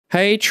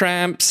Hey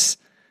tramps!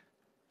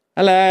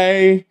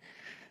 Hello!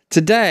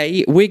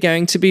 Today we're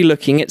going to be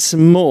looking at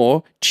some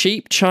more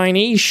cheap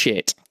Chinese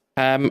shit.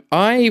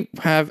 I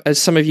have,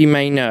 as some of you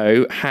may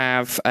know,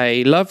 have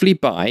a lovely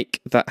bike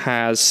that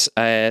has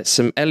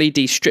some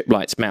LED strip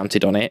lights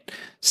mounted on it,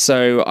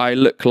 so I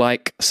look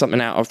like something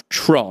out of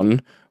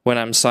Tron when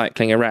I'm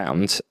cycling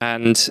around.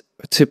 And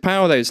to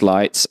power those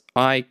lights,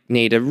 I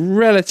need a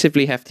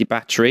relatively hefty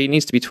battery. It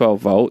needs to be 12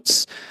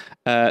 volts.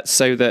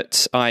 So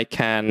that I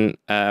can,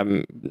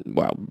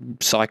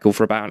 cycle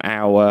for about an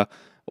hour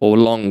or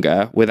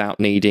longer without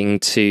needing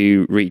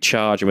to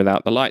recharge and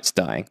without the lights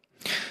dying.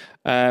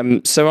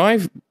 So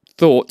I've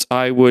thought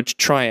I would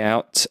try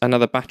out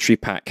another battery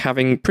pack,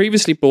 having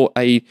previously bought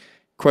a,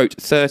 quote,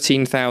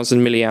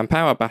 13,000 milliamp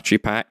hour battery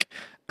pack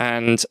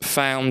and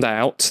found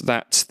out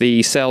that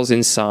the cells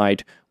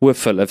inside were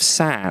full of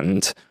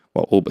sand.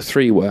 Well, all but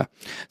three were.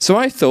 So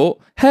I thought,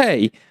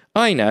 hey,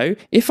 I know,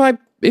 if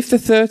the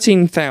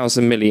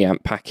 13,000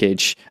 milliamp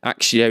package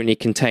actually only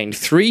contained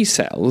 3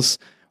 cells,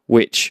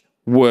 which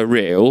were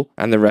real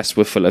and the rest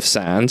were full of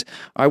sand,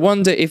 I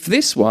wonder if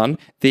this one,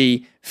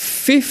 the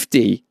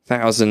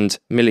 50,000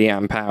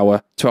 milliamp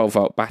hour 12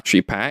 volt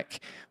battery pack,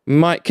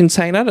 might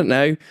contain, I don't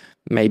know,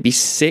 maybe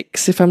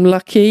 6 if I'm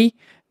lucky,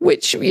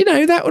 which, you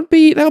know, that'll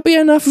be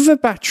enough of a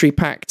battery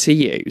pack to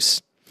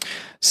use.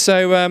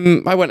 So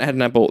I went ahead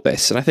and I bought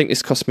this, and I think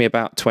this cost me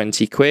about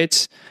 20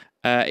 quid.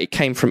 It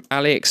came from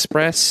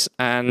AliExpress,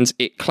 and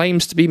it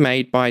claims to be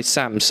made by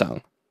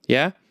Samsung.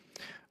 Yeah?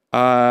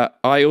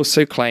 I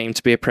also claim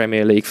to be a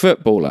Premier League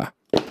footballer.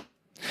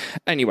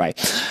 Anyway,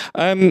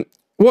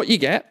 what you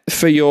get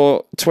for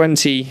your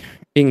 20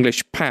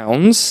 English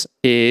pounds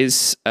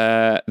is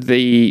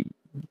the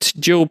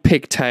dual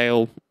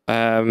pigtail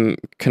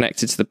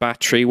connected to the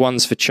battery.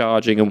 One's for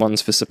charging and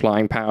one's for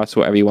supplying power to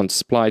whatever you want to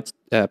supply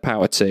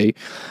power to.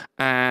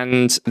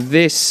 And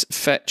this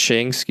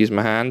fetching, excuse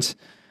my hand,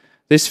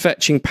 this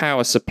fetching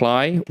power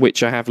supply,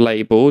 which I have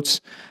labelled,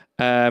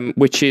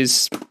 which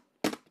is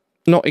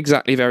not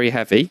exactly very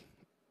heavy,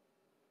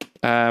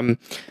 and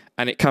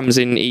it comes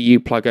in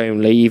EU plug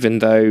only, even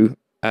though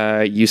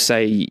you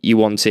say you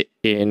want it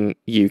in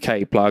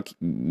UK plug.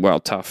 Well,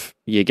 tough,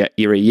 you get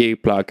your EU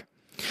plug.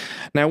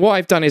 Now, what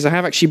I've done is I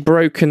have actually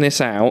broken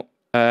this out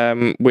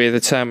with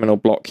a terminal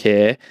block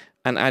here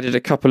and added a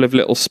couple of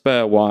little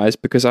spur wires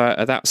because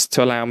that's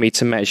to allow me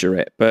to measure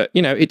it. But,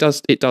 you know, it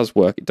does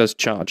work, it does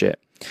charge it.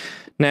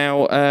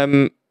 Now,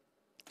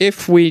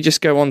 if we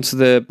just go on to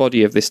the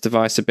body of this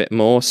device a bit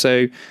more,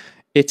 so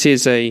it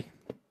is a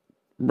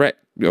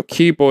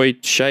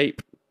cuboid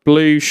shape,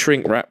 blue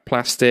shrink wrap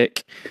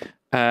plastic.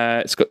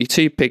 It's got your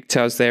 2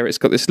 pigtails there. It's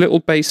got this little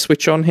base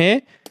switch on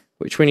here,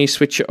 which when you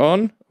switch it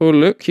on, oh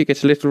look, you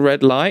get a little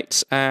red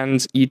light,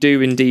 and you do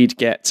indeed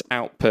get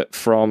output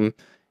from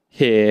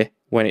here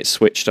when it's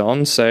switched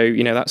on. So,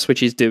 you know, that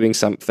switch is doing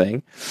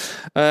something.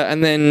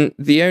 And then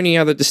the only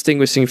other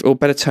distinguishing, or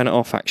better turn it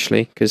off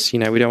actually, because, you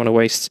know, we don't want to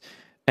waste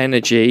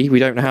energy. We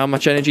don't know how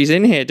much energy is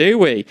in here, do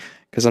we?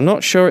 Because I'm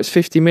not sure it's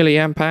 50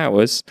 milliamp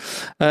hours.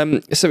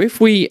 So if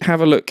we have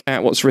a look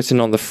at what's written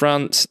on the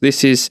front,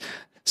 this is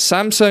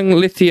Samsung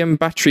lithium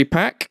battery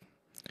pack.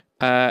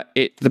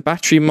 The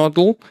battery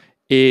model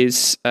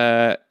is,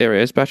 there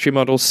it is, battery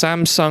model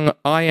Samsung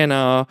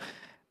INR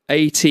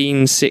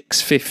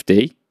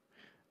 18650.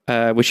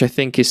 Which I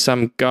think is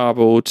some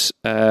garbled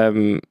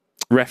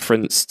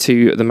reference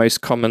to the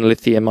most common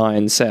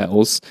lithium-ion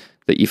cells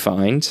that you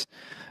find.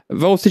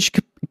 Voltage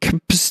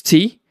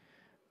capacity,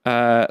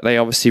 they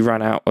obviously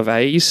ran out of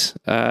A's,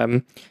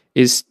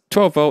 is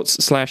 12 volts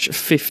 /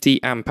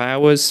 50 amp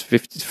hours.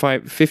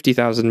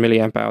 50,000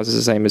 milliamp hours is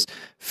the same as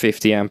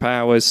 50 amp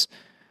hours.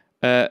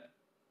 Date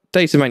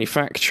of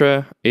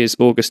manufacturer is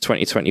August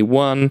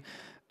 2021.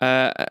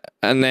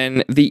 And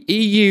then the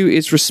EU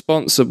is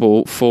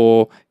responsible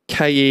for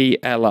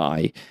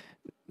KELI.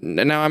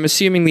 Now, I'm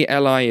assuming the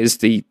Li is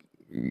the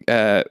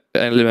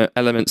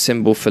element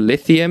symbol for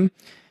lithium.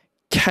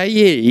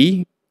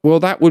 Ke,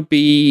 well, that would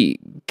be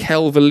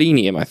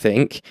kelvinium, I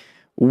think,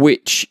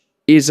 which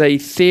is a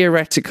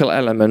theoretical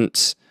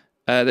element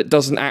that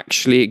doesn't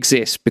actually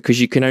exist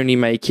because you can only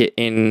make it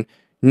in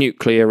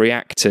nuclear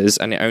reactors,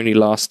 and it only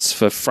lasts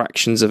for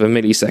fractions of a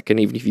millisecond,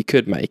 even if you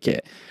could make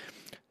it.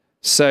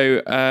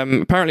 So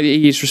apparently the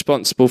EU is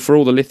responsible for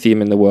all the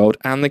lithium in the world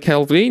and the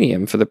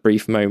kelvinium for the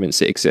brief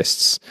moments it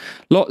exists.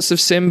 Lots of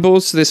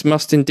symbols, so this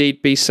must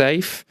indeed be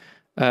safe,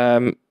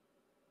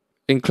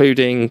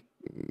 including,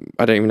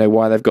 I don't even know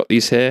why they've got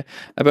these here,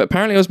 but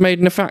apparently it was made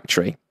in a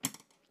factory.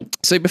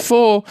 So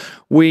before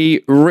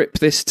we rip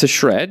this to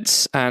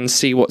shreds and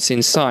see what's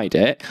inside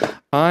it,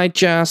 I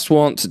just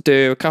want to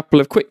do a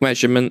couple of quick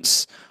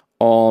measurements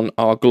on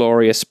our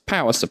glorious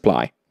power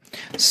supply.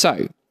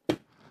 So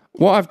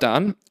what I've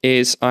done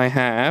is I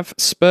have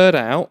spurred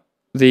out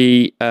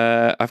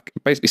I've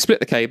basically split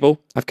the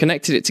cable. I've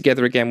connected it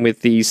together again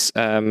with these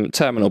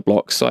terminal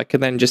blocks, so I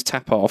can then just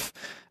tap off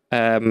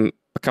a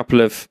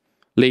couple of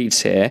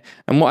leads here.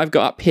 And what I've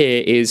got up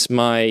here is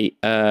my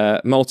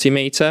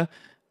multimeter.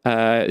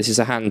 This is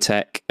a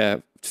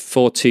Handtech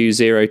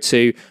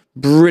 4202.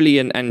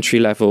 Brilliant entry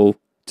level.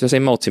 Did I say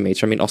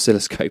multimeter? I mean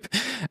oscilloscope.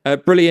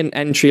 Brilliant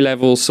entry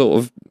level, sort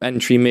of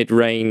entry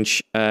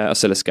mid-range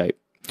oscilloscope.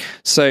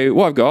 So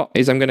what I've got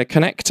is I'm going to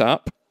connect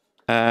up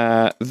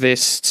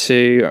this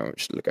to, I'll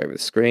just look over the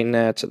screen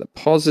there, to the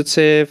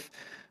positive.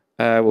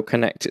 We'll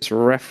connect its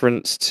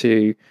reference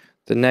to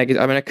the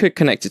negative. I mean, I could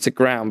connect it to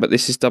ground, but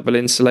this is double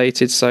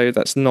insulated, so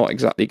that's not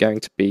exactly going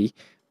to be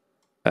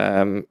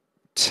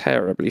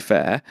terribly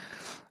fair.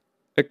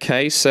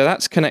 Okay, so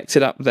that's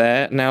connected up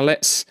there. Now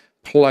let's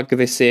plug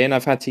this in.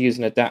 I've had to use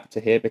an adapter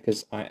here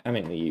because I am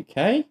in the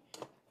UK.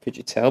 Could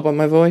you tell by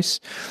my voice?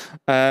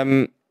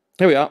 Here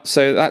we are.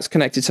 So that's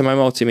connected to my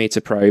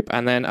multimeter probe.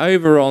 And then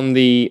over on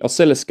the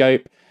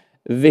oscilloscope,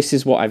 this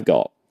is what I've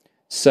got.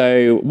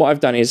 So what I've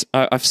done is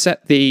I've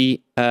set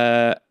the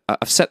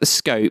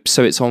scope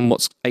so it's on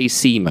what's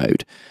AC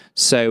mode.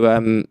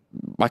 So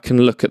I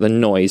can look at the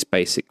noise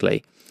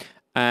basically.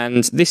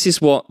 And this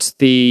is what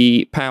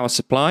the power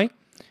supply,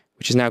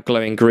 which is now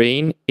glowing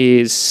green,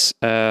 is,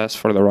 let's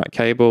follow the right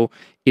cable,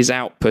 is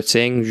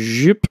outputting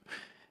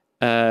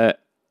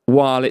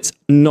while it's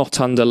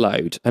not under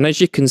load. And as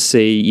you can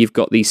see, you've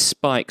got these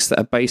spikes that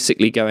are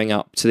basically going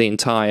up to the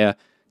entire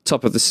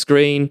top of the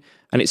screen,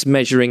 and it's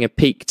measuring a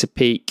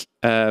peak-to-peak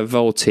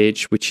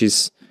voltage, which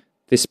is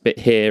this bit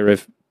here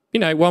of,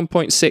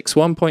 1.6,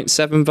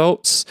 1.7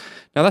 volts.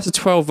 Now, that's a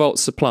 12-volt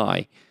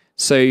supply.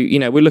 So,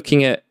 we're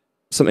looking at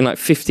something like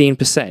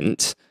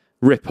 15%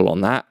 ripple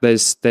on that.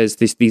 There's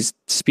these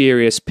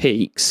spurious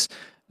peaks,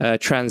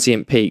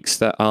 transient peaks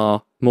that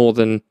are more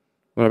than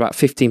about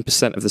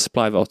 15% of the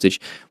supply voltage,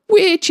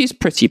 which is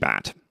pretty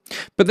bad.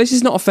 But this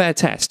is not a fair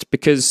test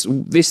because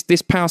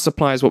this power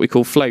supply is what we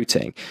call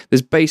floating.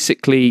 There's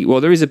basically, well,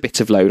 there is a bit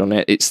of load on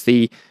it. It's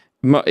the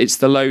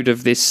load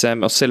of this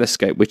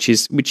oscilloscope, which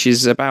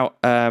is about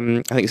I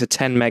think it's a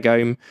 10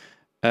 megohm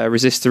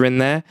resistor in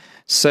there.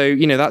 So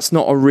that's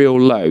not a real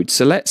load.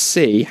 So let's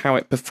see how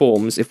it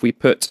performs if we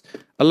put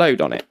a load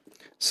on it.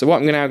 So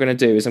what I'm now going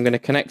to do is I'm going to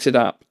connect it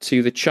up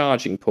to the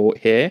charging port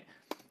here.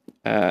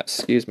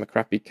 Excuse my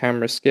crappy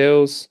camera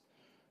skills,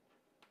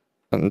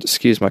 and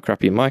excuse my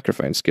crappy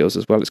microphone skills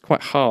as well. It's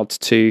quite hard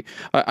to.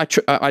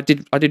 I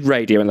did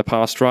radio in the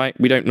past, right?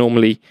 We don't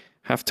normally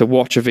have to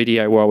watch a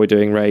video while we're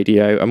doing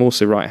radio. I'm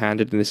also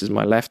right-handed, and this is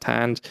my left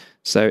hand,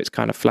 so it's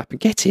kind of flapping.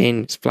 Get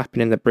in! It's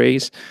flapping in the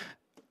breeze.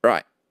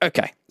 Right.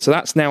 Okay. So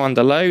that's now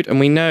under load, and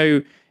we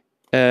know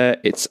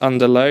it's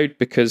under load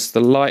because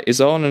the light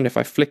is on, and if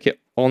I flick it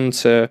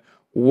onto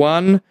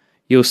 1,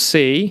 you'll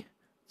see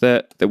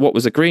that what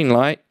was a green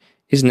light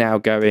is now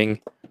going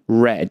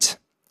red.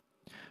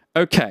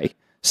 Okay,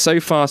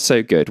 so far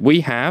so good. We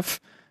have,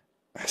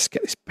 let's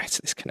get this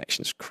better, this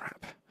connection's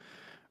crap.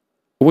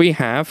 We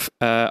have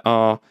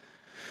our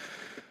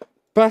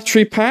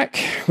battery pack,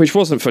 which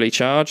wasn't fully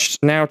charged,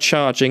 now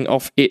charging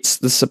off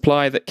the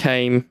supply that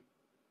came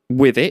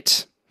with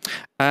it.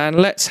 And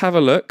let's have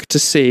a look to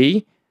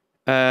see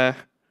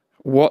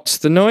what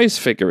the noise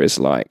figure is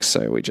like.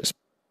 So we just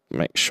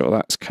make sure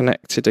that's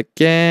connected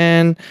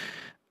again.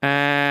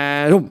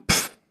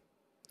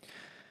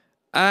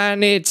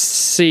 And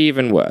it's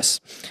even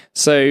worse.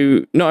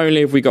 So not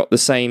only have we got the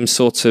same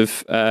sort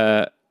of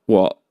 10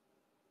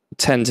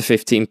 to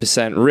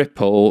 15%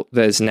 ripple,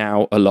 there's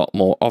now a lot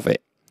more of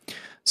it.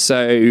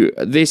 So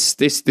this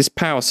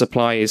power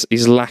supply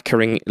is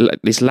lacking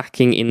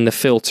in the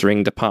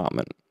filtering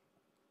department.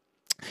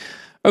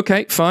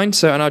 Okay, fine.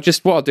 So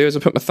what I'll do is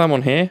I'll put my thumb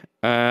on here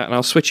and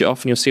I'll switch it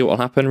off, and you'll see what will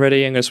happen.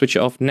 Ready? I'm going to switch it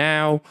off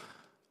now,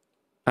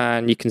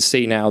 and you can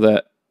see now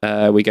that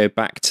we go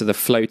back to the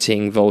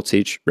floating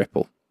voltage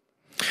ripple.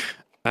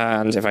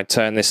 And if I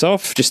turn this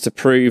off, just to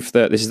prove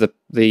that this is the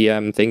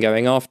thing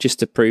going off, just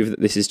to prove that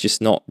this is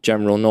just not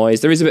general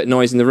noise. There is a bit of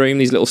noise in the room.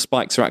 These little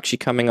spikes are actually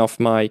coming off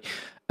my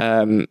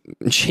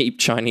cheap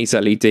Chinese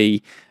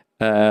LED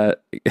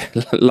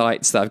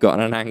lights that I've got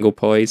on an angle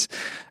poise.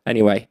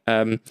 Anyway,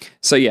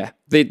 so yeah,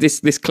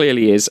 this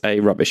clearly is a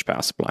rubbish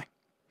power supply.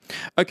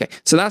 Okay,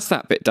 so that's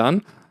that bit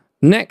done.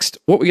 Next,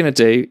 what we're going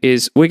to do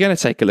is we're going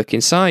to take a look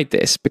inside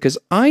this, because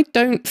I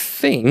don't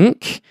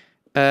think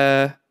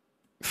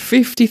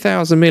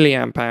 50,000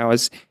 milliamp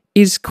hours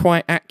is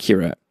quite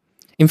accurate.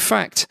 In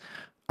fact,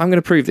 I'm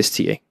going to prove this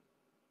to you.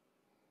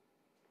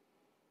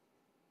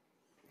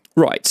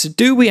 Right, so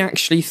do we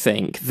actually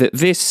think that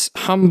this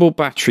humble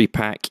battery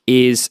pack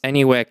is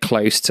anywhere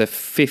close to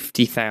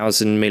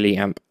 50,000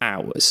 milliamp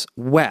hours?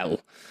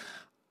 Well,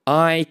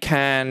 I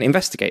can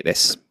investigate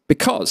this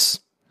because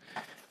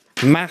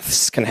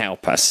maths can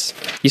help us.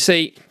 You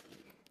see,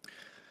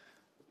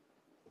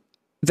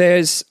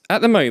 there's,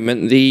 at the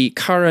moment, the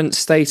current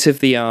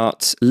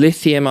state-of-the-art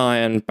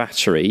lithium-ion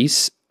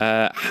batteries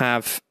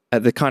have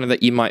the kind of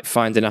that you might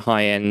find in a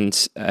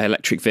high-end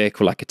electric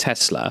vehicle like a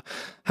Tesla,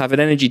 have an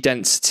energy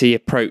density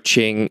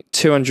approaching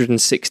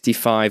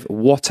 265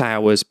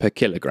 watt-hours per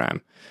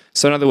kilogram.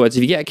 So in other words,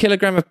 if you get a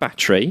kilogram of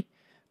battery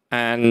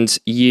and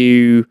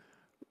you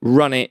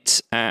run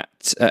it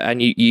at,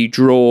 and you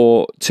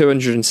draw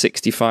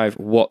 265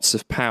 watts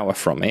of power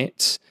from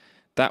it,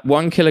 that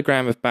 1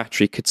 kilogram of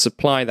battery could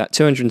supply that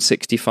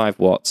 265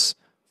 watts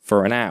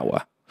for an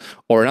hour.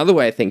 Or another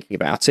way of thinking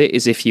about it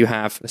is if you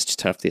have, let's just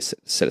turn off the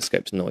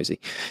oscilloscope's noisy.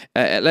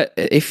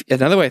 If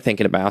another way of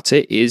thinking about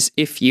it is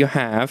if you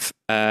have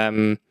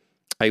a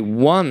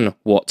 1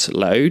 watt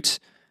load,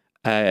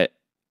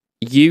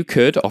 you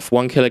could, off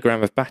 1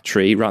 kilogram of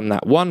battery, run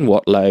that 1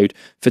 watt load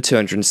for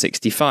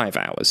 265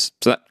 hours.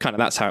 So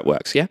that's how it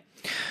works, yeah?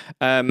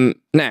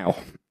 Now,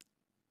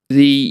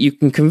 you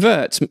can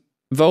convert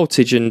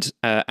voltage and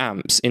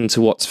amps into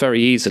watts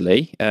very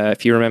easily.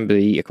 If you remember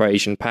the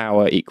equation,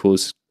 power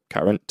equals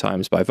current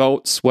times by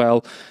volts,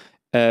 well,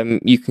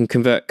 you can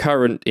convert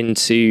current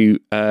into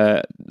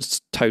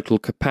total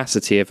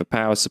capacity of a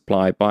power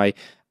supply by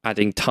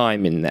adding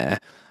time in there.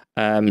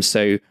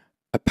 So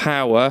a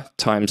power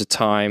times a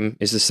time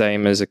is the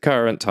same as a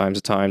current times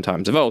a time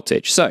times a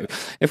voltage. So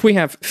if we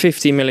have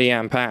 50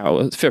 amp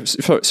hours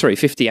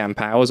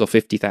or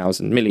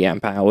 50,000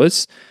 milliamp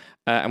hours,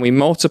 and we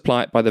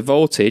multiply it by the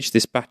voltage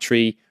this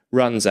battery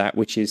runs at,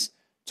 which is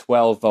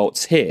 12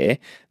 volts here,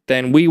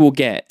 then we will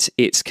get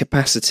its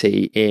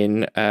capacity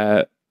in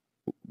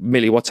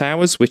milliwatt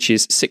hours, which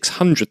is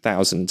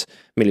 600,000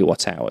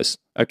 milliwatt hours.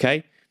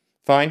 Okay,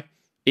 fine,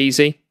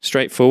 easy,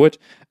 straightforward,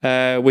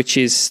 which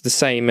is the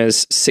same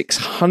as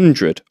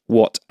 600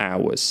 watt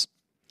hours.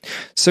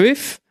 So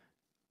if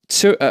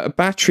a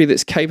battery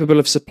that's capable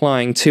of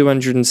supplying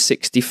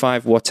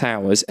 265 watt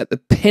hours at the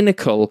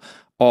pinnacle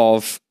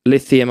of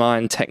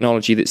lithium-ion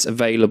technology that's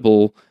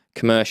available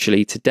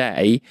commercially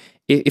today,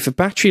 if a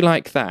battery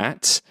like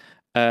that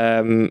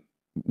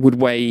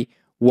would weigh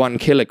 1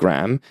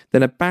 kilogram,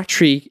 then a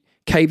battery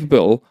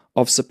capable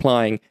of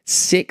supplying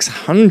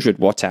 600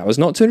 watt hours,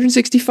 not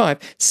 265,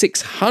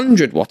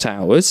 600 watt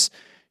hours,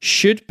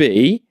 should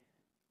weigh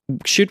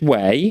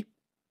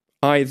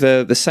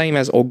either the same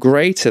as or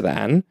greater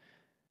than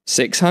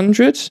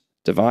 600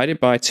 divided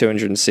by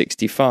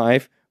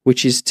 265,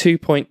 which is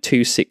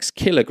 2.26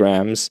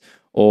 kilograms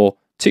or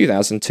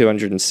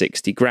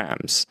 2,260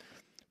 grams.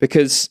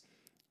 Because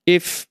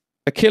if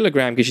a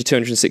kilogram gives you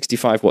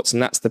 265 watts,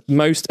 and that's the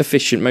most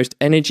efficient, most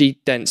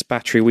energy-dense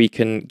battery we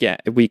can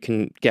get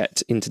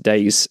in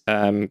today's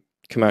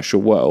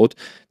commercial world,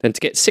 then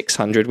to get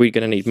 600, we're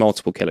going to need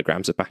multiple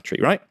kilograms of battery,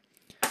 right?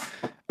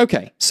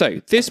 Okay,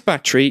 so this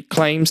battery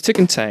claims to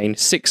contain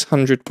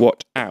 600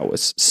 watt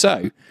hours.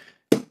 So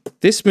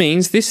this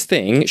means this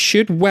thing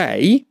should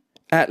weigh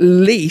at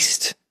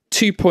least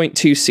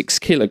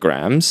 2.26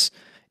 kilograms.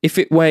 If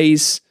it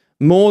weighs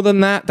more than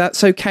that,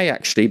 that's okay,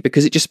 actually,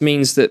 because it just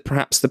means that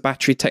perhaps the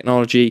battery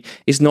technology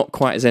is not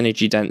quite as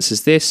energy dense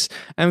as this.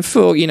 And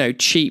for,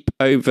 cheap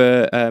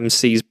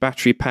overseas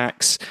battery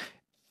packs,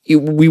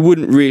 we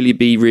wouldn't really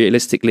be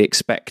realistically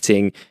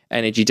expecting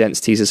energy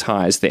densities as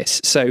high as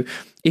this. So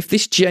if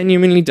this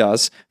genuinely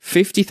does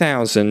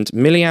 50,000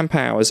 milliamp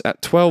hours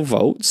at 12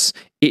 volts,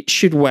 it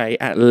should weigh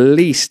at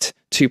least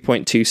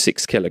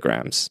 2.26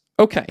 kilograms.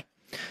 Okay,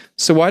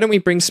 so why don't we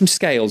bring some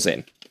scales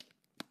in?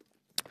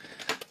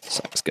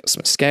 So let's get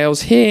some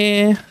scales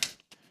here.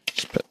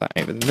 Just put that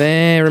over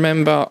there.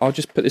 Remember, I'll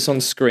just put this on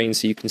the screen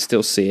so you can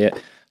still see it.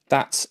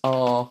 That's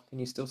our, can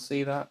you still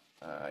see that?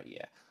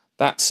 Yeah,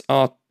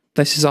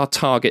 this is our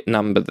target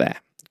number there.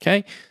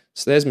 Okay,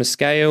 so there's my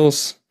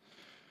scales.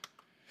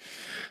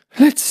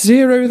 Let's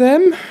zero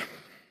them.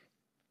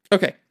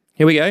 Okay,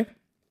 here we go.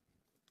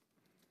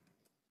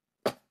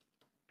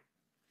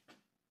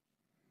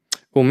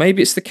 Or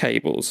maybe it's the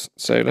cables.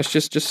 So let's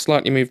just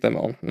slightly move them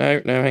on. No,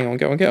 hang on,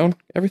 get on.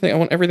 Everything, I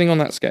want everything on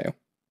that scale.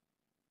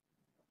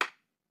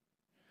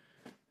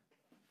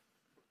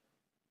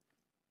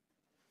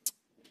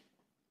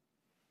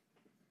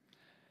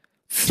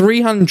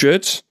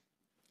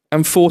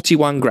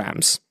 $341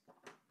 grams.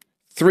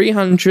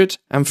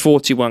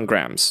 341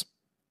 grams.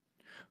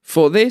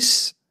 For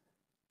this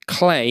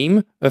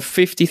claim of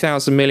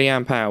 50,000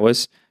 milliamp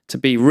hours to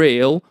be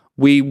real,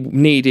 we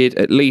needed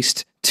at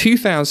least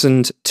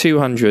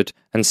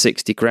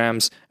 2,260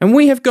 grams, and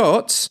we have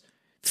got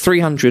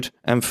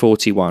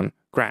 341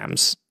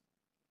 grams.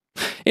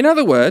 In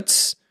other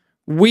words,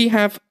 we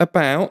have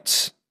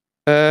about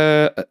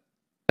a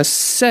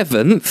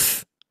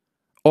seventh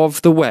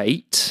of the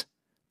weight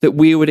that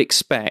we would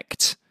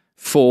expect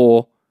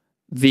for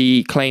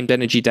the claimed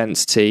energy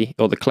density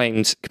or the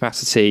claimed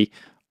capacity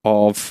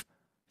of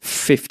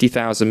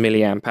 50,000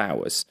 milliamp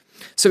hours.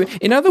 So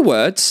in other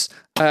words,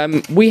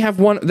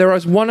 there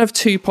is one of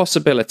two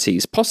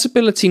possibilities.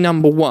 Possibility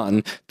number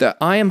one, that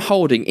I am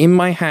holding in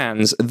my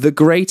hands the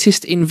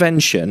greatest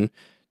invention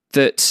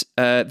that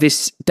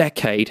this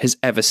decade has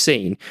ever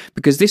seen,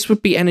 because this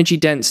would be energy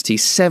density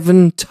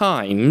 7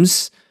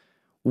 times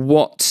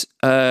what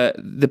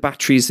the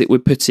batteries that we're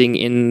putting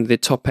in the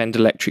top-end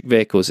electric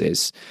vehicles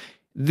is.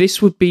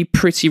 This would be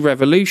pretty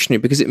revolutionary,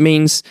 because it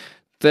means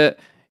that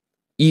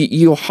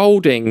you're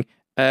holding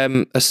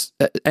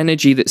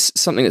energy that's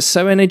something that's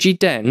so energy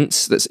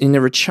dense, that's in a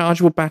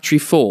rechargeable battery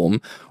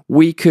form.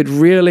 We could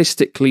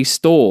realistically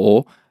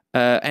store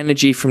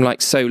energy from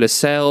like solar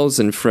cells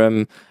and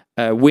from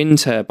wind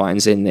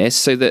turbines in this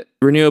so that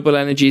renewable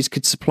energies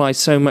could supply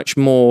so much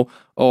more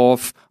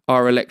of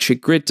our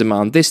electric grid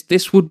demand.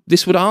 This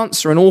would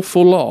answer an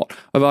awful lot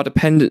of our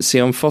dependency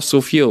on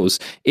fossil fuels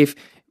if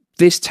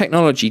this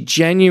technology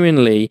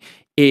genuinely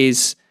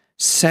is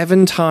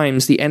 7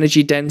 times the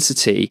energy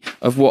density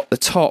of what the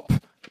top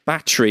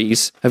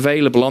batteries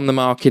available on the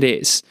market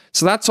is.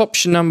 So that's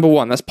option number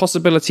 1. That's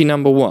possibility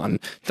number 1,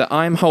 that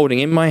I'm holding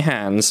in my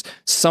hands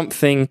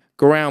something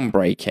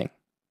groundbreaking.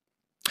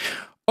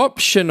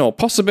 Option or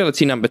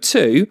possibility number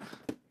 2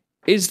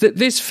 is that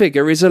this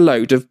figure is a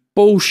load of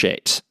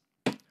bullshit.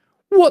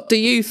 What do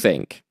you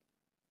think?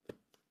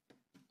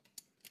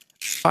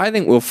 I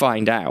think we'll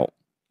find out.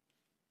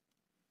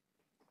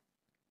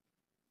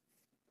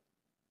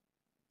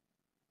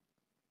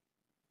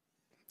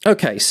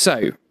 Okay,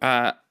 so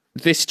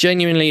this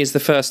genuinely is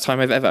the first time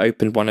I've ever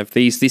opened one of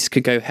these. This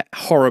could go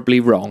horribly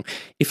wrong.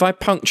 If I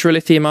puncture a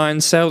lithium-ion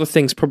cell, the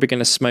thing's probably going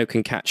to smoke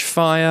and catch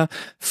fire.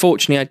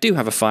 Fortunately, I do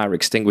have a fire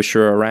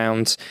extinguisher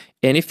around.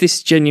 And if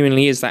this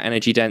genuinely is that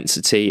energy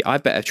density, I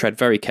better tread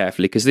very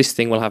carefully because this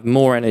thing will have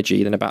more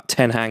energy than about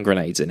 10 hand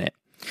grenades in it.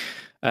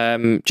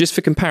 Just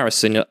for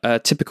comparison, a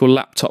typical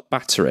laptop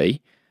battery,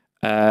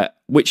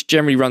 which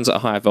generally runs at a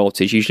higher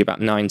voltage, usually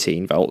about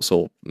 19 volts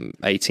or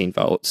 18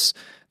 volts,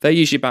 they're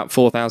usually about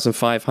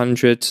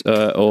 4,500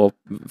 or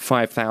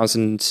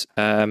 5,000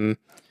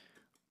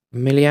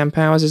 milliamp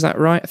hours. Is that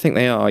right? I think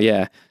they are,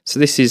 yeah. So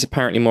this is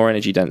apparently more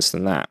energy dense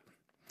than that.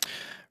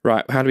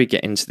 Right, how do we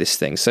get into this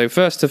thing? So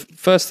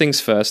first things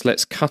first,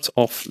 let's cut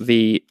off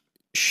the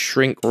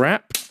shrink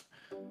wrap.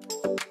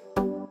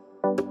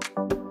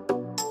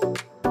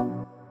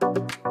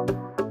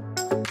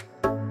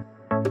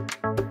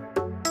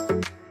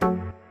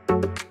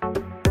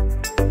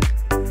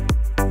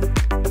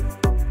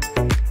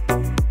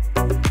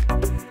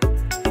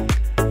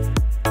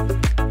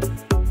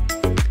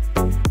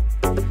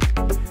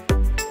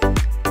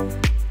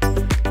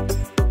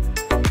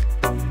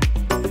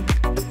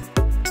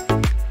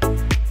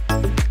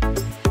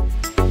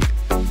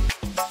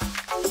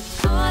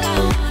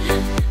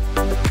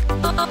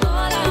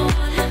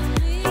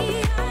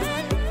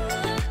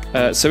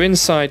 So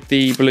inside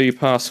the blue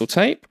parcel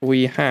tape,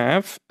 we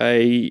have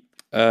a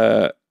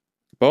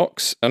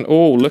box, and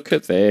oh, look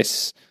at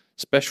this.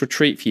 Special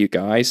treat for you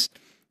guys.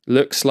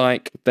 Looks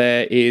like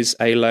there is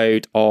a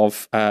load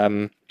of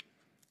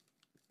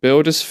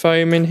builder's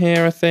foam in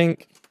here, I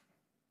think.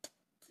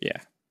 Yeah,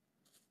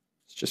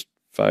 it's just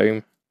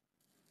foam.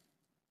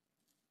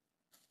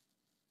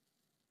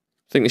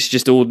 I think this is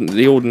just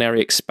the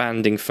ordinary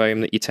expanding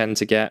foam that you tend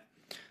to get.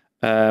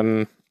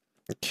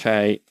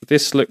 Okay,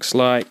 this looks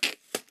like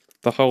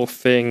the whole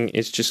thing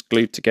is just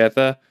glued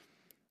together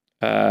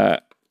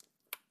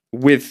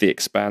with the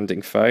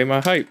expanding foam.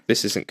 I hope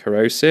this isn't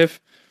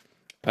corrosive.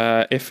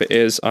 If it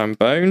is, I'm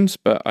boned,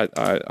 but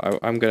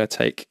I'm going to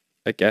take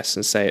a guess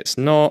and say it's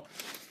not.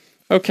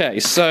 Okay,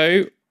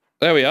 so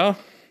there we are.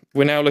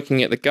 We're now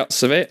looking at the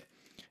guts of it.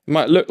 It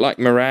might look like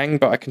meringue,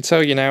 but I can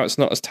tell you now it's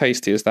not as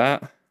tasty as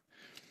that.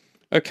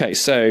 Okay,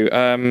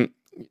 so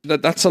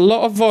that's a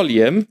lot of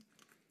volume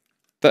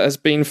that has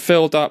been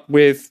filled up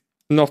with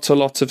not a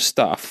lot of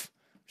stuff.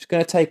 Just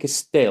going to take a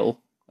still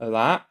of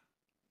that.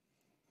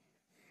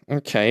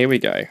 Okay, here we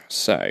go.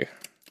 So,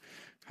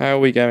 how are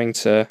we going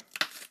to...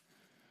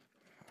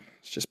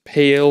 Let's just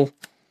peel.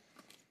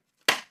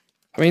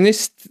 I mean,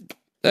 this...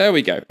 There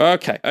we go.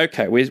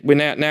 Okay. We're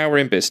now we're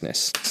in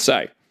business.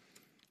 So,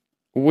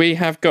 we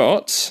have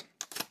got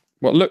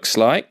what looks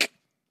like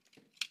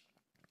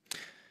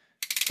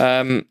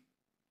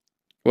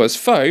was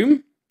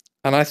foam.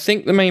 And I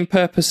think the main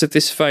purpose of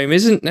this foam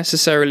isn't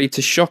necessarily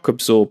to shock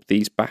absorb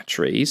these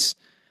batteries.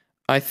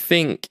 I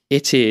think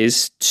it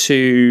is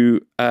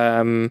to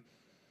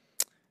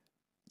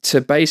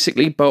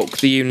basically bulk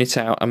the unit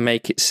out and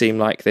make it seem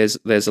like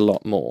there's a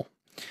lot more.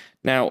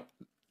 Now,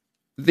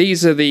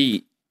 these are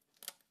the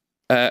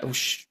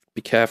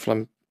be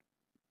careful,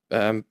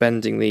 I'm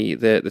bending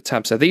the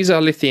tab. So these are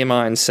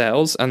lithium-ion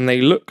cells, and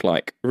they look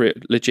like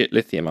legit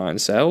lithium-ion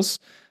cells.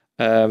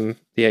 The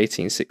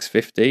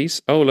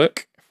 18650s. Oh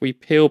look, if we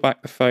peel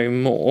back the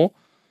foam more,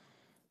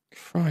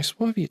 Christ,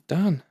 what have you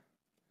done?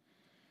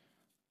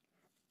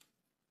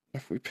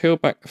 If we peel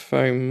back the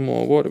foam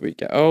more, what do we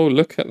get? Oh,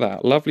 look at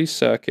that. Lovely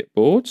circuit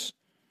boards.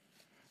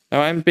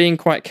 Now, I'm being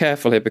quite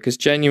careful here because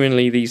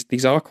genuinely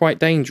these are quite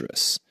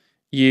dangerous.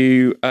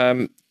 You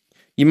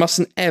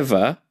mustn't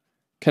ever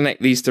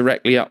connect these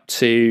directly up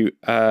to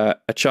a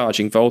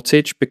charging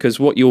voltage, because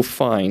what you'll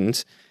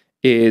find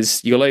is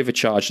you'll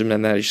overcharge them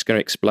and they're just going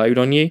to explode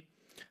on you.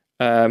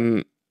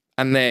 And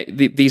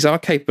these are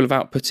capable of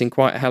outputting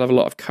quite a hell of a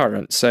lot of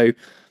current. So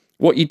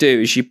what you do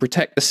is you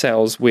protect the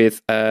cells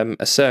with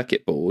a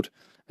circuit board,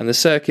 and the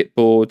circuit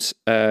board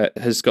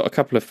has got a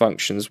couple of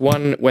functions.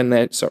 One, when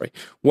they're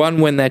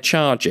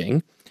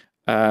charging,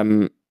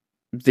 it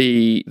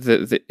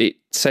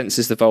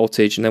senses the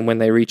voltage, and then when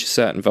they reach a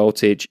certain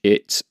voltage,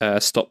 it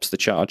stops the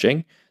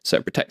charging, so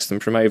it protects them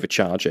from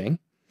overcharging.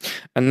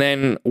 And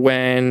then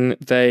when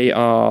they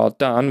are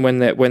done,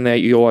 when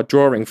you are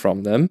drawing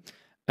from them,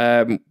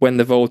 when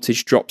the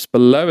voltage drops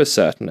below a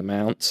certain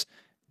amount,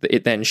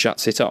 it then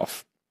shuts it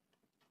off.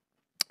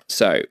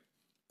 So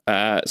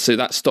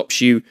that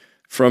stops you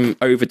from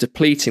over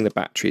depleting the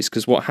batteries,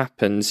 because what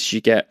happens is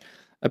you get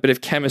a bit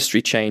of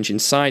chemistry change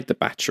inside the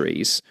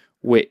batteries,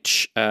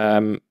 which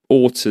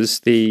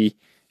alters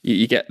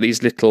you get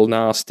these little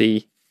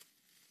nasty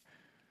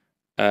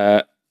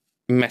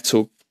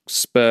metal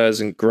spurs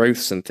and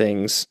growths and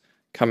things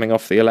coming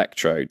off the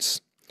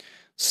electrodes.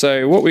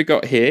 So what we've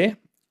got here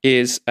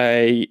is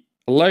a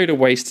load of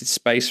wasted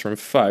space from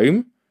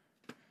foam,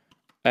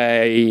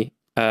 I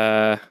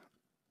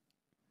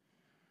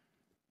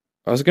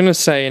was going to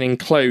say an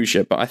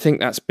enclosure, but I think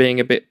that's being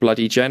a bit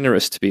bloody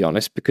generous, to be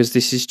honest, because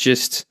this is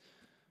just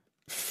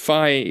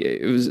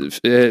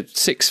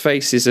 6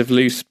 faces of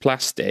loose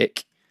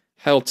plastic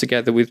held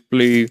together with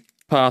blue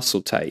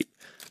parcel tape.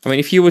 I mean,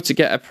 if you were to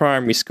get a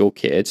primary school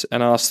kid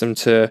and ask them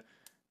to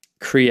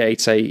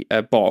create a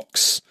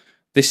box,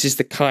 this is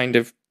the kind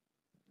of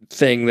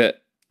thing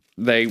that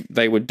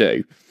they would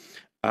do.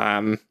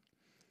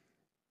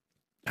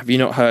 Have you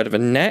not heard of a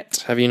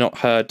net? Have you not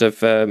heard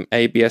of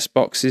ABS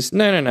boxes?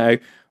 No.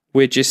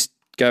 We're just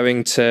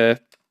going to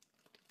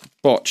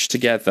botch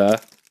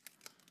together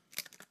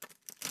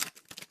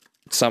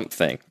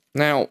something.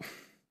 Now,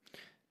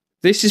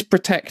 this is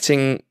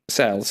protecting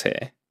cells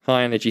here,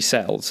 high energy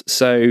cells.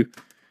 So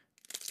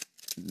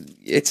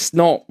it's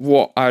not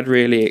what I'd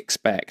really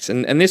expect.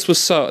 And this was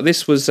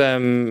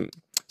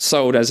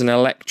sold as an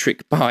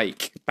electric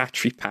bike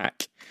battery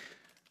pack.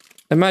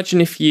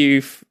 Imagine if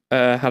you've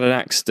had an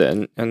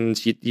accident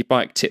and your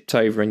bike tipped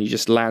over and you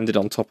just landed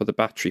on top of the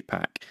battery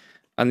pack,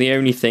 and the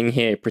only thing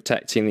here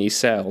protecting these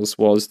cells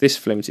was this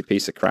flimsy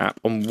piece of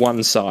crap on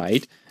one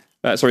side.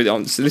 So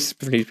this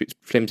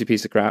flimsy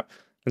piece of crap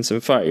and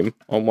some foam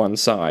on one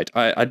side.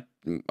 I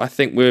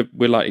think we're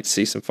likely to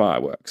see some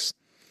fireworks.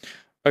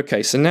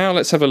 Okay, so now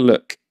let's have a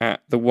look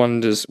at the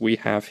wonders we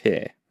have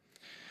here.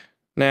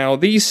 Now,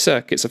 these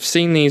circuits, I've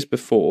seen these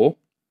before.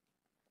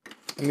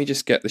 Let me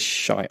just get the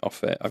shite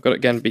off it. I've got to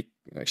again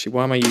actually,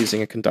 why am I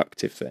using a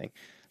conductive thing?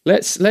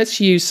 Let's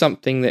use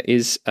something that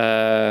is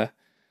an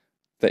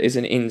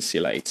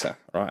insulator.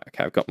 Right,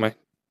 okay, I've got my...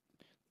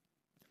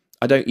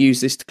 I don't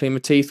use this to clean my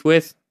teeth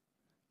with.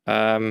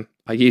 I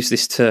use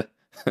this to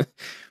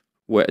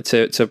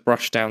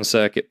brush down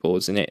circuit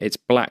boards, and it's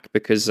black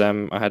because I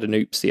had an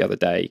oops the other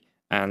day,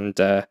 and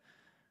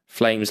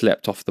flames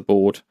leapt off the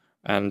board,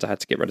 and I had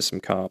to get rid of some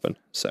carbon.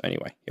 So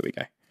anyway, here we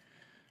go.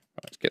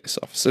 Let's get this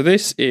off. So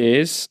this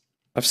is,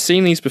 I've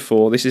seen these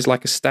before. This is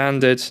like a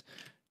standard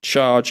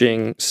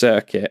charging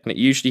circuit, and it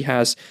usually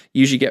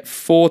get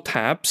 4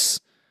 tabs.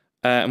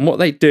 And what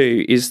they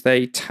do is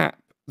they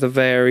tap the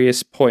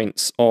various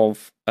points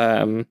of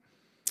the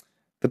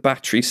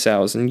battery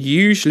cells. And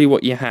usually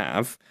what you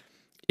have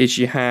is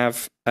you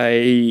have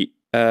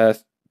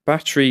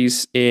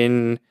batteries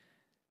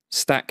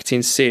stacked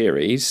in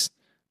series,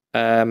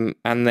 and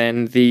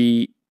then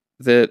the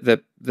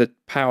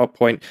power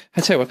point.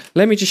 I tell you what,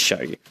 let me just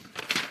show you.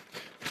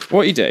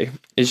 What you do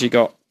is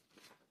hang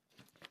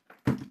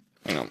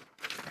on.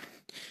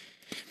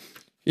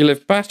 You'll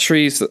have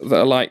batteries that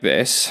are like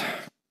this.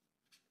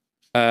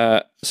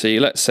 So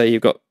let's say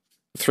you've got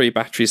 3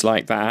 batteries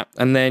like that,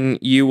 and then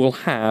you will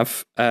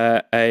have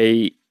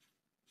the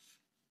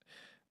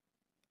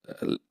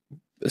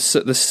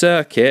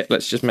circuit.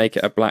 Let's just make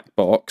it a black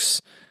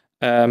box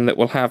that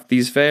will have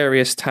these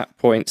various tap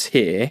points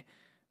here.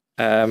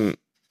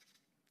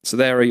 So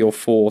there are your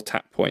 4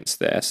 tap points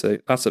there. So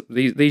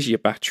these are your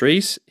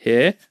batteries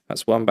here.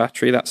 That's one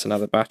battery. That's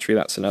another battery.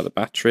 That's another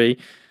battery.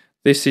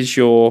 This is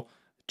your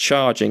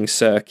charging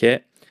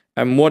circuit.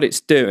 And what it's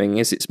doing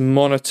is it's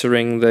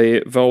monitoring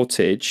the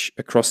voltage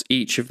across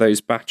each of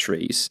those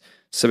batteries,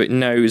 so it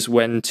knows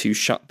when to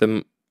shut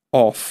them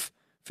off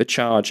for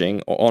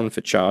charging or on for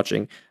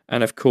charging.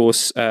 And of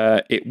course,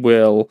 it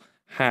will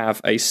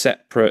have a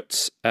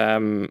separate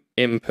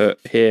input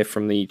here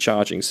from the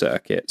charging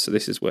circuit. So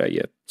this is where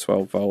your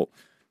 12 volt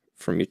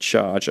from your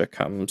charger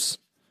comes.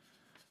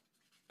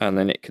 And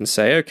then it can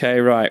say, okay,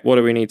 right, what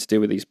do we need to do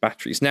with these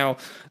batteries? Now,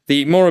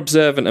 the more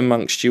observant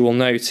amongst you will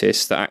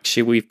notice that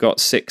actually we've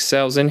got 6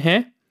 cells in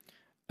here.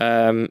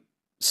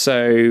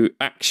 So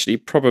actually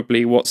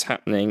probably what's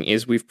happening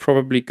is we've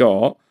probably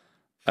got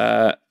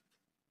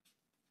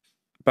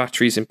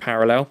batteries in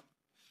parallel.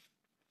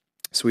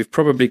 So we've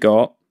probably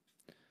got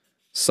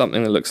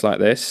something that looks like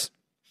this.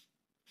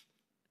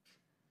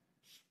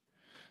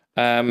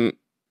 And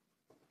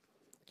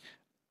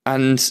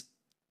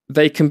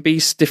they can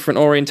be different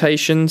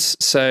orientations.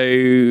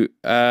 So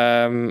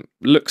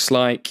looks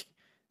like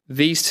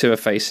these 2 are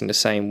facing the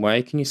same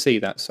way. Can you see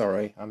that?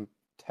 Sorry, I'm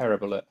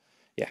terrible at...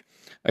 Yeah.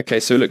 Okay,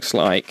 so it looks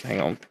like...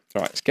 Hang on.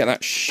 All right, let's get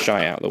that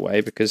shite out of the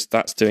way, because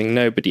that's doing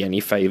nobody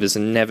any favours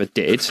and never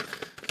did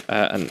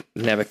and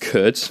never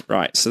could.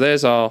 Right, so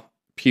there's our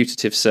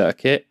putative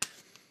circuit.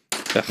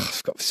 Ugh,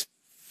 it's got this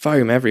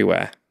foam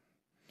everywhere.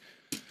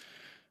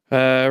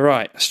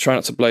 Right, let's try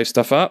not to blow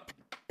stuff up,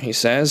 he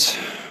says.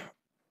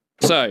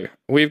 So,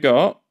 we've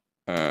got,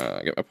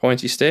 I'll get my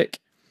pointy stick.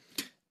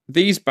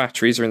 these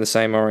batteries are in the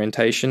same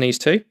orientation, these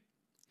two.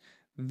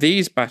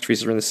 These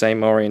batteries are in the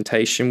same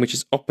orientation, which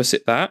is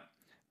opposite that.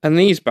 And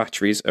these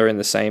batteries are in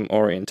the same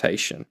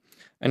orientation.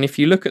 And if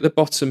you look at the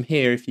bottom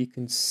here, if you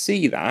can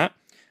see that,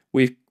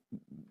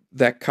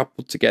 they're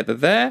coupled together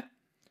there,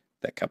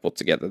 they're coupled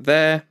together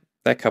there,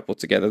 they're coupled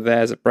together there.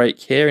 There's a break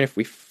here, and if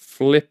we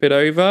flip it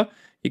over,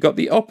 you've got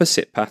the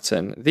opposite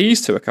pattern.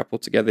 These two are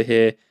coupled together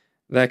here,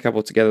 they're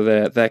coupled together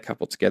there, they're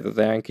coupled together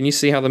there. And can you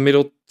see how the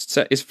middle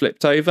set is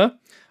flipped over?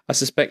 I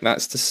suspect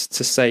that's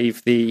to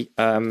save the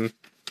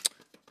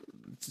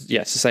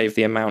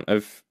amount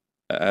of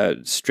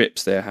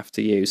strips they have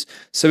to use.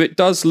 So it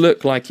does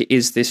look like it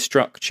is this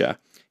structure.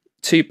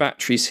 Two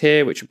batteries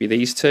here, which would be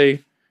these two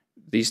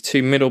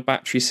middle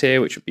batteries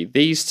here, which would be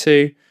these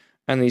two,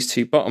 and these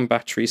two bottom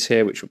batteries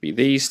here, which would be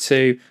these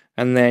two,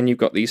 and then you've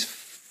got these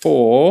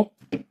 4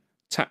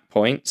 tap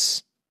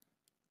points.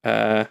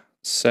 So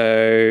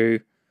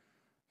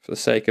for the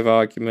sake of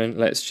argument,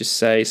 let's just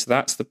say, so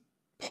that's the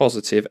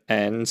positive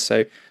end.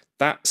 So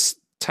that's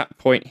tap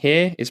point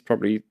here is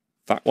probably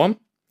that one.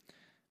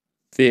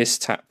 This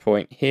tap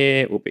point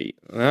here will be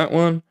that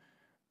one.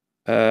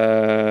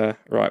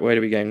 Right, where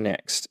do we go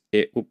next?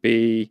 It will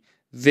be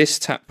this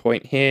tap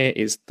point here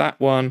is that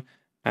one,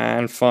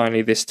 and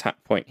finally this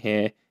tap point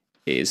here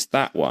is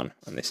that one,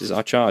 and this is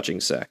our charging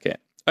circuit.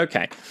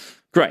 Okay,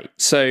 great.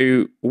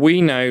 So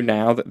we know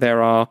now that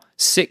there are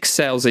 6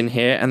 cells in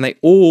here, and they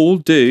all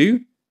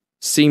do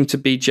seem to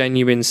be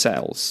genuine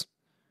cells.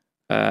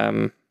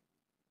 There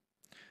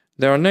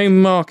are no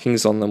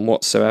markings on them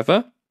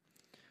whatsoever.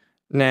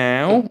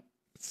 Now,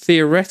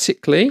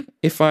 theoretically,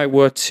 if I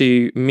were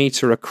to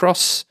meter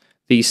across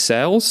these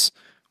cells,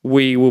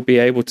 we will be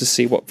able to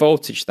see what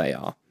voltage they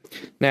are.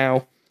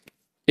 Now,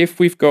 if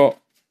we've got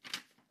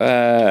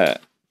 3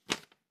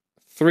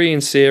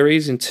 in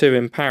series and 2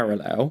 in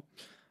parallel,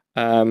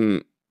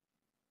 well,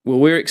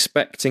 we're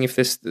expecting, if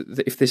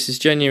this is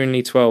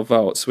genuinely 12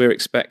 volts, we're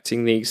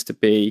expecting these to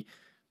be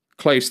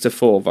close to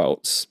 4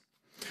 volts.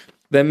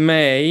 There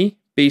may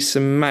be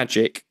some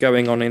magic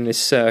going on in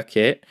this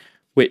circuit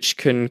which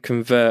can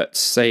convert,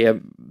 say,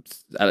 a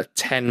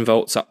 10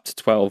 volts up to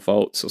 12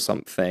 volts or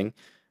something.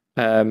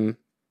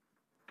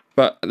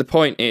 But the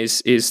point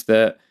is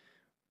that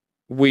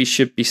we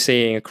should be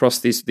seeing across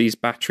these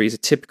batteries a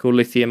typical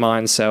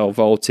lithium-ion cell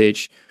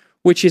voltage,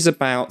 which is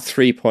about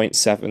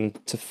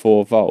 3.7 to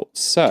 4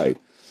 volts. So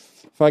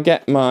if I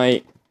get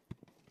my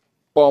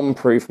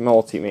bomb-proof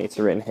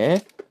multimeter in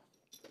here,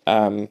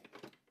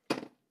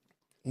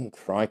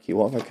 crikey,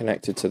 what have I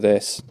connected to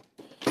this?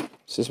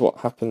 This is what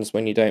happens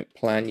when you don't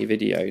plan your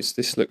videos.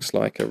 This looks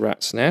like a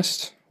rat's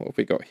nest. What have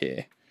we got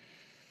here?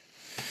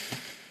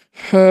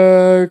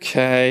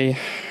 Okay.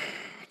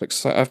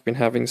 Looks like I've been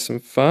having some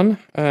fun.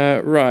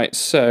 Right,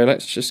 so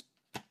let's just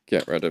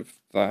get rid of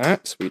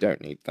that. We don't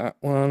need that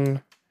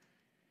one.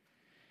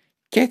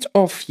 Get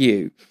off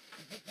you.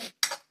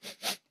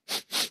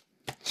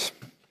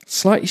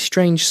 Slightly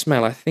strange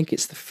smell. I think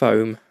it's the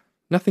foam.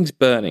 Nothing's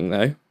burning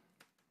though.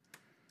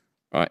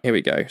 Right, here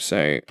we go.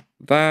 So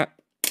that,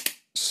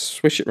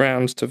 switch it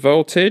round to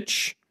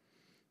voltage,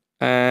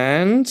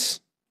 and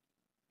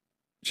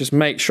just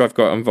make sure I've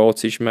got it on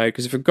voltage mode,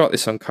 because if I've got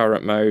this on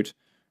current mode,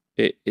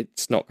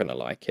 it's not going to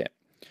like it.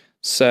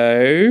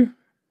 So,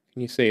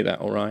 can you see that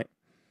all right?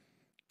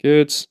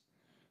 Good.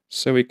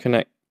 So we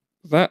connect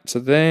that to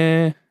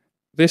there,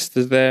 this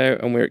to there,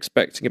 and we're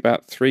expecting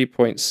about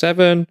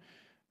 3.7,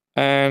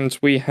 and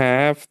we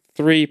have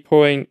 3.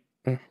 Oh,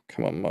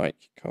 come on, Mike,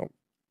 you can't.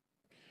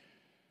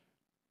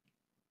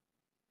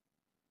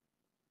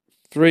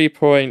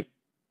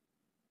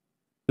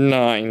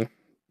 3.9.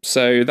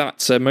 So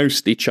that's a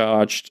mostly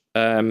charged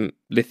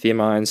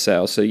lithium-ion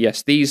cell. So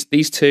yes,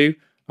 these two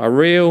are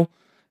real.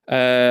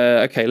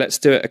 Okay, let's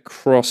do it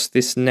across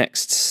this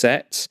next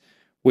set,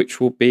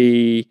 which will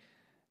be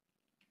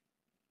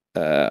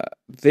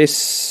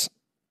this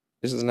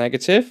is the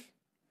negative,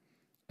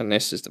 and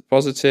this is the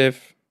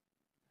positive.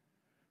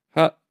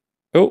 Oh,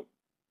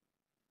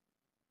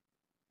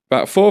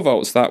 about 4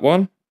 volts, that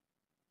one.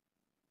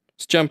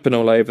 It's jumping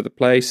all over the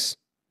place.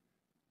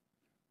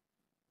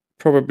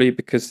 Probably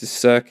because this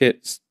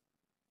circuit's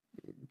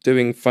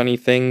doing funny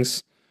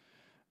things.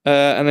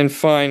 And then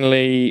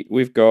finally,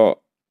 we've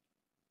got...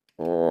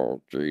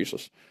 Oh,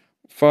 Jesus.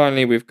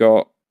 Finally, we've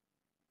got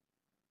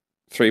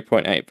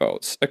 3.8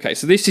 volts. Okay,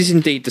 so this is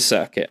indeed the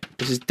circuit.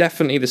 This is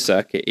definitely the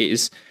circuit. It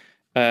is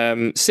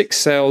 6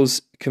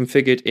 cells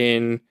configured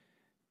in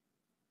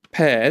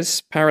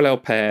pairs, parallel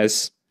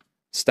pairs,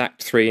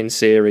 stacked 3 in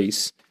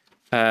series.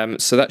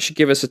 So that should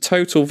give us a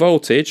total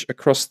voltage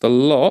across the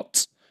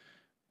lot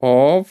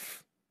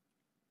of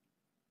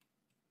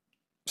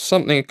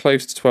something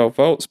close to 12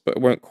 volts, but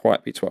it won't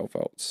quite be 12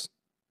 volts.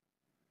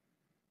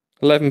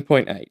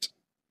 11.8.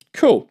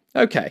 Cool.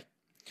 Okay.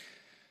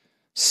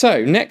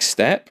 So next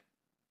step.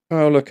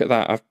 Oh, look at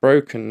that. I've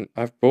balked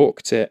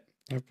it.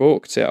 I was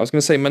going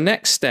to say my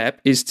next step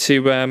is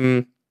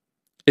to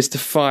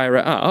fire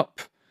it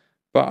up,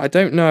 but I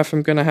don't know if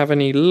I'm going to have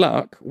any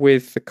luck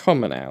with the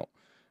common out.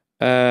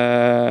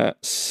 Oh,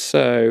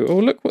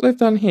 look what they've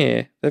done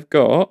here. They've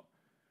got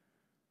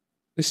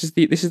this is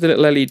the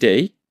little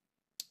LED,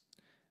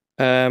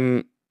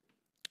 and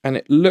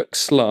it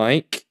looks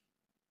like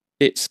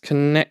it's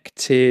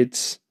connected.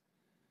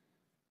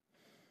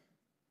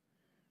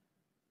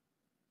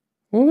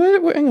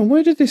 Well, hang on,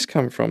 where did this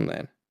come from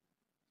then?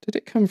 Did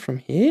it come from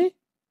here?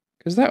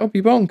 Because that would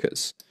be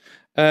bonkers.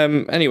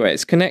 Anyway,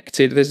 it's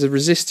connected. There's a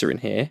resistor in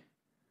here.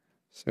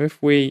 So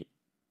if we...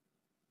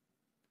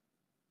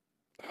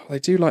 Oh, they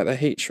do like their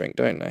heat shrink,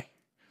 don't they?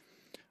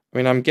 I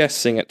mean, I'm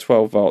guessing at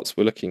 12 volts,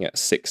 we're looking at a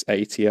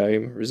 680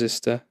 ohm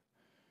resistor.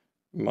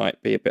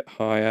 Might be a bit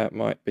higher.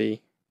 Might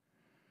be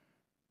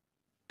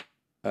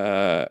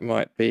a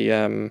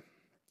 1K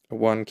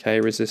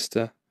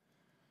resistor.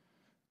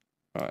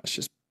 All right, let's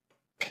just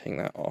ping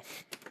that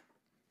off.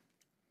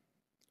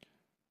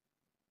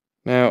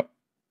 Now,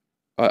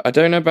 I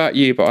don't know about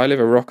you, but I live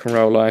a rock and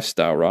roll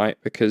lifestyle, right?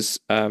 Because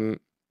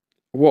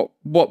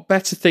what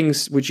better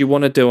things would you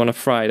want to do on a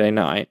Friday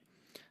night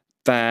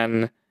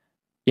than,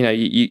 you know,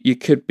 you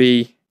could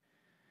be,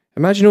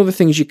 imagine all the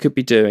things you could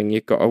be doing.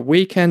 You've got a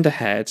weekend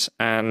ahead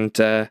and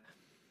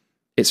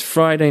it's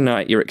Friday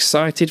night. You're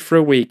excited for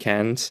a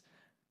weekend.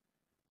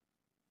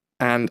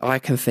 And I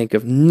can think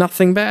of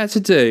nothing better to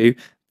do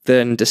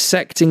than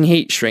dissecting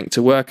heat shrink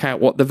to work out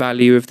what the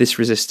value of this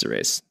resistor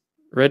is.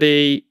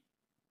 Ready?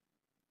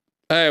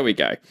 There we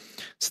go.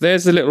 So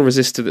there's the little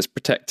resistor that's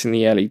protecting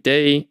the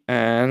LED,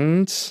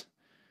 and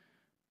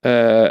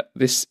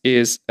this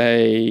is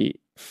a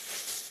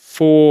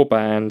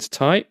 4-band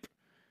type,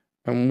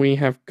 and we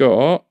have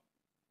got,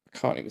 I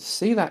can't even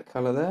see that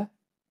colour there.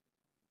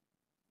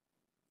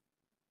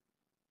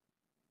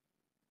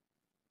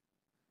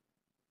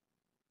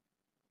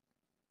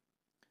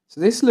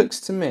 So this looks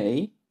to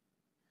me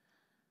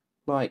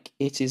like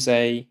it is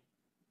a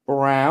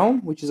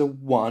brown, which is a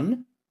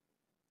 1,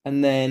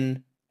 and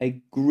then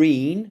a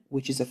green,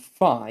 which is a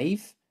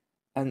 5,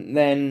 and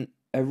then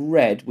a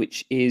red,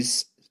 which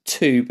is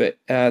 2. But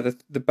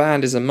the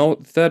band is the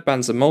third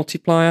band's a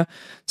multiplier.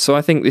 So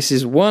I think this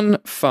is 1,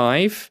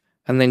 5,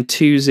 and then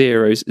 2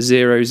 zeros,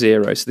 0,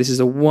 0. So this is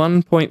a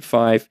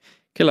 1.5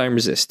 kilo ohm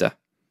resistor.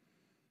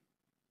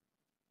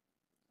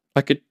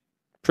 I could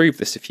prove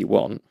this if you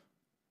want.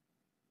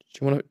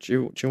 Do you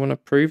want to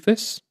prove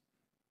this?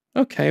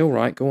 Okay, all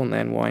right, go on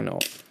then. Why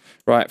not?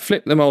 Right,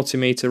 flip the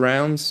multimeter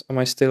round. Am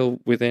I still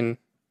within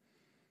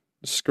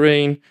the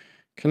screen?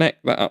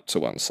 Connect that up to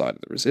one side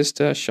of the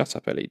resistor. Shut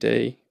up,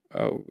 LED.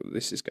 Oh,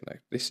 this is gonna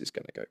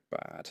go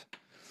bad.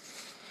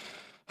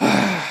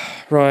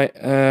 Right,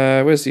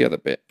 where's the other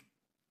bit?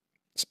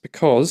 It's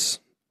because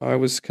I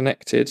was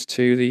connected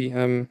to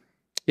the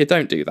yeah,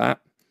 don't do that.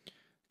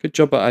 Good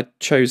job that I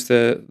chose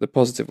the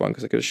positive one,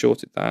 because I could have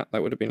shorted that.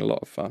 That would have been a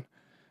lot of fun.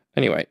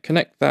 Anyway,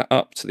 connect that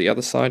up to the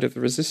other side of the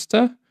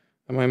resistor,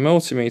 and my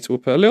multimeter will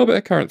put a little bit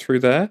of current through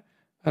there,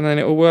 and then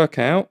it will work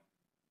out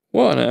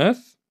what on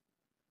earth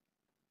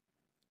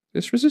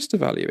this resistor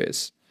value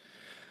is.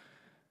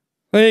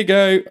 There you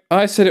go.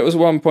 I said it was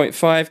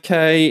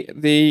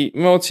 1.5k. The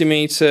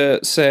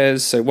multimeter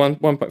says, so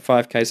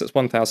 1.5k, so that's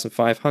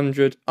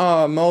 1,500.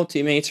 Our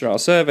multimeter, our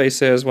survey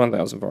says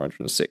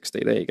 1,460.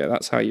 There you go.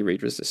 That's how you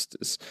read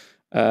resistors.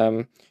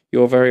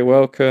 You're very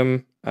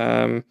welcome.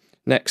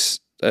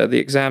 Next, the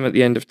exam at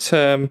the end of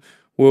term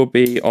will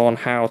be on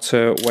how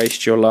to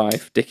waste your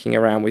life dicking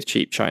around with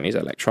cheap Chinese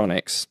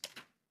electronics.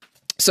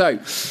 So,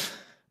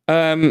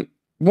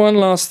 one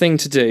last thing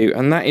to do,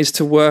 and that is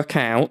to work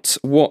out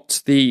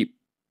what the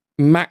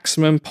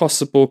maximum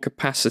possible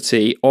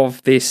capacity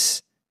of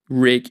this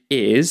rig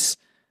is,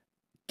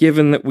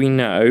 given that we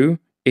know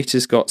it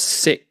has got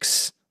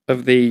 6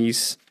 of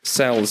these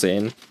cells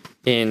in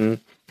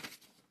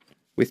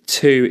with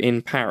 2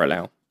 in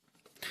parallel.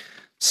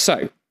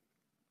 So,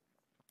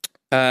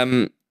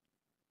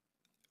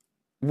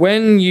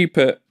 when you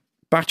put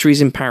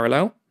batteries in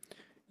parallel,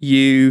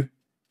 the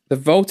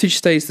voltage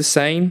stays the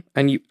same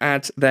and you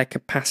add their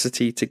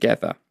capacity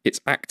together.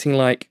 It's acting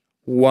like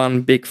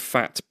one big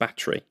fat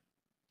battery.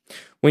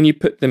 When you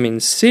put them in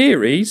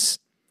series,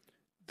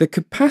 the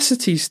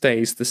capacity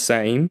stays the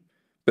same,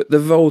 but the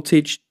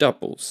voltage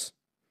doubles.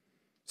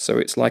 So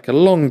it's like a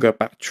longer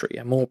battery,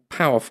 a more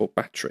powerful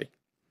battery.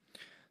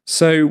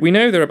 So we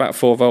know they're about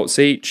 4 volts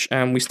each,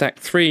 and we stack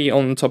 3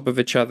 on top of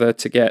each other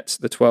to get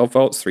the 12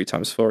 volts. 3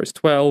 times 4 is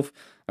 12,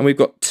 and we've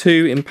got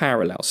 2 in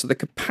parallel. So the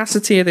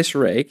capacity of this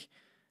rig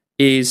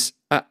is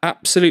at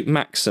absolute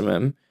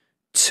maximum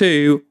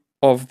 2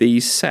 of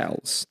these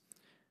cells.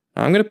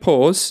 Now I'm going to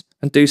pause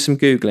and do some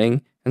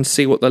Googling and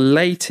see what the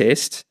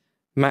latest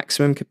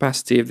maximum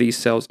capacity of these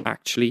cells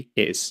actually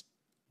is.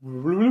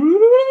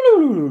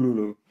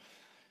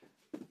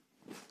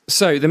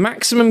 So the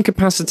maximum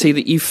capacity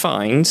that you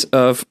find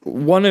of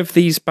one of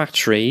these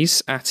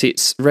batteries at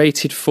its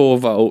rated 4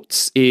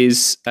 volts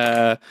is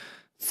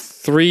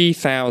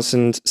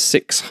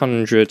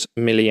 3,600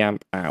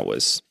 milliamp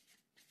hours.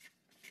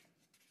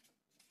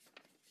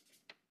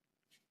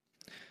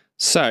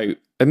 So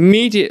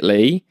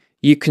immediately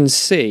you can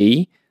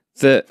see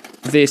that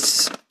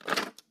this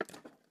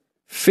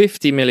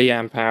 50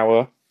 milliamp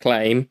hour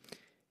claim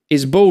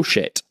is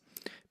bullshit,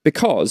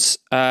 because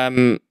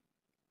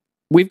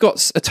we've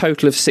got a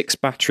total of 6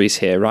 batteries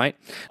here, right?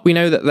 We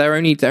know that there are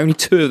only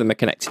 2 of them are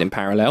connected in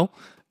parallel,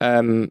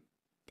 and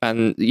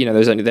you know,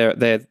 there's only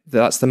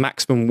that's the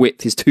maximum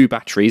width is 2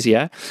 batteries,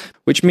 yeah,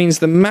 which means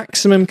the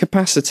maximum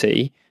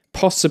capacity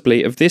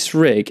possibly of this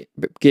rig,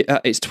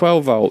 it's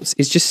 12 volts,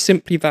 is just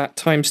simply that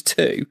times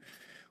 2,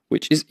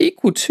 which is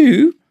equal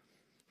to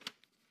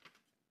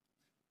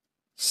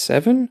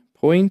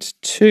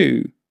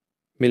 7.2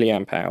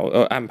 milliamp hour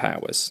or amp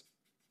hours.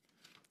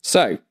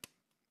 So,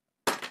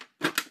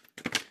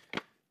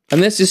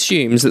 and this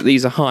assumes that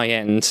these are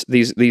high-end.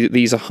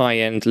 These are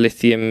high-end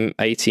lithium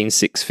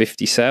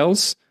 18650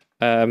 cells.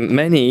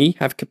 Many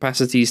have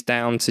capacities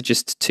down to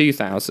just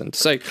 2,000.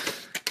 So,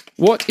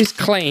 what is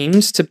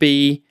claimed to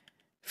be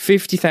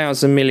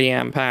 50,000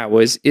 milliamp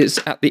hours is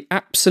at the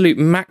absolute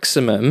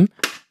maximum,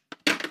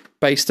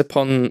 based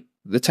upon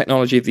the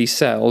technology of these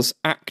cells,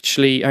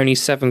 actually only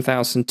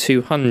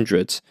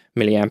 7,200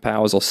 milliamp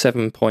hours, or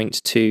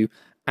 7.2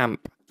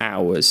 amp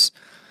hours,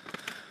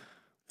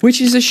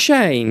 which is a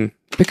shame,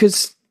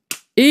 because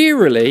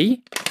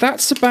eerily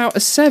that's about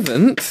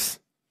 1/7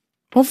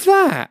 of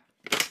that,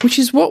 which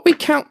is what we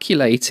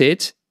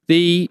calculated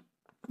the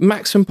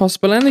maximum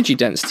possible energy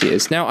density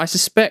is. Now, I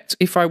suspect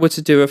if I were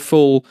to do a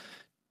full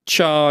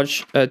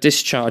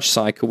discharge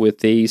cycle with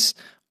these,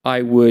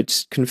 I would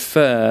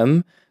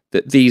confirm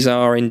that these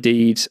are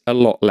indeed a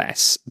lot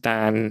less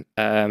than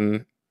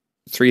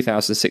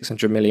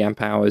 3,600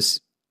 milliamp hours.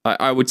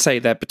 I would say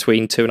they're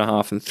between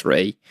 2.5 and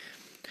 3.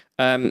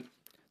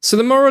 So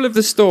the moral of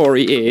the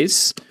story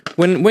is,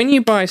 when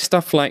you buy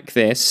stuff like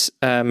this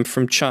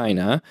from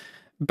China,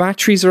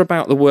 batteries are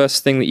about the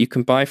worst thing that you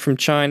can buy from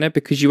China,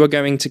 because you are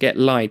going to get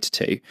lied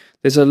to.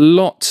 There's a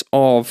lot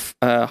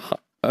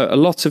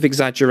of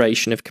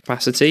exaggeration of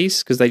capacities,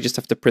 because they just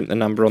have to print the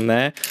number on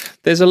there.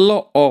 There's a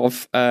lot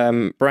of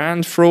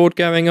brand fraud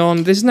going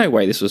on. There's no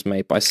way this was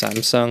made by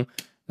Samsung.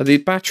 The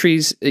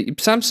batteries,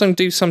 Samsung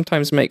do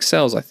sometimes make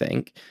cells, I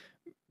think,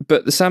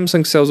 but the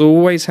Samsung cells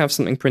always have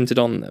something printed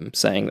on them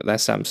saying that they're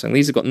Samsung.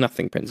 These have got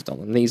nothing printed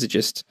on them. These are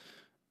just,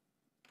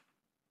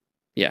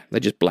 yeah, they're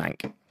just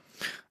blank.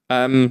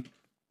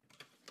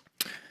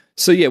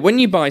 So yeah, when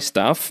you buy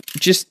stuff,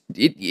 just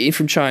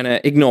from China,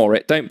 ignore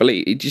it.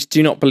 Just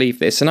do not believe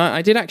this. And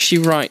I did actually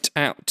write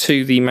out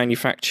to the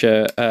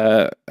manufacturer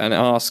and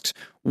asked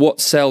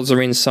what cells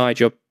are inside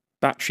your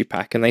battery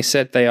pack, and they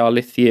said they are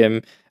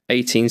lithium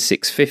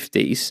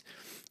 18650s.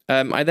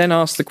 I then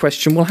asked the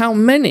question, well, how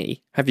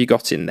many have you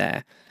got in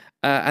there?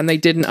 And they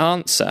didn't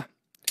answer.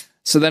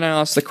 So then I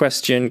asked the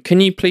question,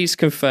 can you please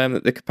confirm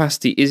that the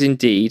capacity is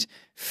indeed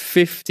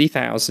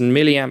 50,000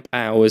 milliamp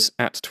hours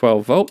at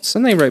 12 volts?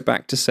 And they wrote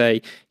back to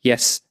say,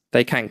 yes,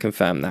 they can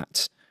confirm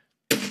that.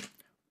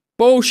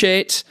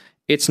 Bullshit.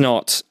 It's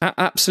not. At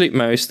absolute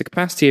most, the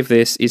capacity of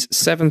this is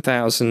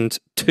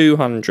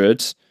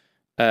 7,200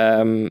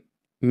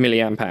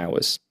 milliamp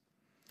hours.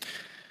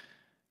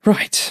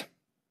 Right.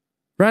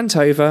 Rant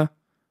over.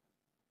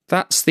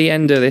 That's the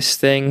end of this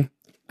thing.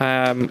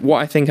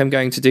 What I think I'm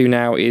going to do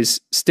now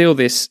is steal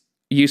this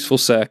useful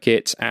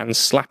circuit and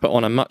slap it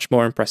on a much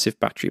more impressive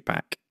battery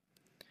pack.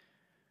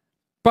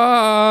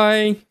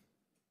 Bye!